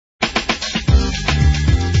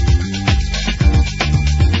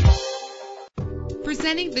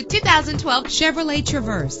Presenting the 2012 Chevrolet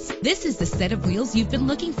Traverse. This is the set of wheels you've been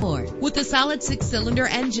looking for, with a solid 6-cylinder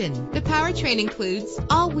engine. The powertrain includes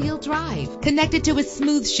all-wheel drive, connected to a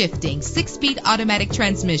smooth shifting 6-speed automatic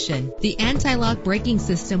transmission. The anti-lock braking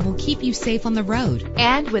system will keep you safe on the road.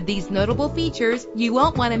 And with these notable features, you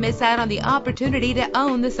won't want to miss out on the opportunity to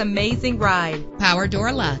own this amazing ride. Power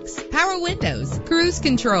door locks, power windows, cruise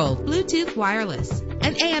control, Bluetooth wireless,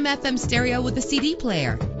 an AM/FM stereo with a CD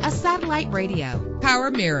player, a satellite radio, power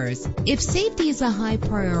mirrors. If safety is a high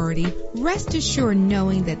priority, rest assured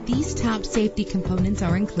knowing that these top safety components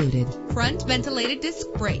are included: front ventilated disc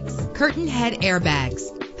brakes, curtain head airbags,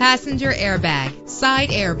 passenger airbag, side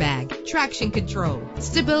airbag, traction control,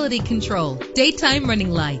 stability control, daytime running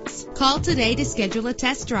lights. Call today to schedule a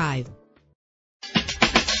test drive.